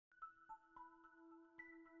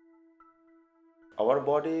Our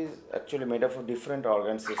body is actually made up of different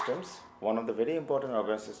organ systems. One of the very important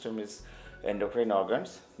organ system is endocrine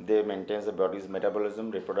organs. They maintain the body's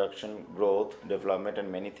metabolism, reproduction, growth, development,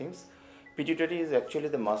 and many things. Pituitary is actually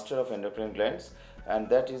the master of endocrine glands, and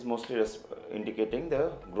that is mostly indicating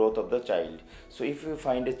the growth of the child. So if you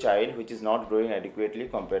find a child which is not growing adequately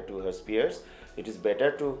compared to her peers, it is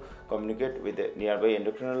better to communicate with a nearby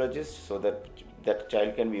endocrinologist so that that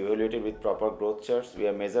child can be evaluated with proper growth charts. We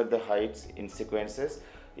have measured the heights in sequences.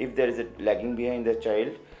 If there is a lagging behind the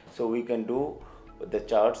child, so we can do the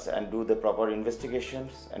charts and do the proper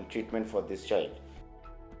investigations and treatment for this child.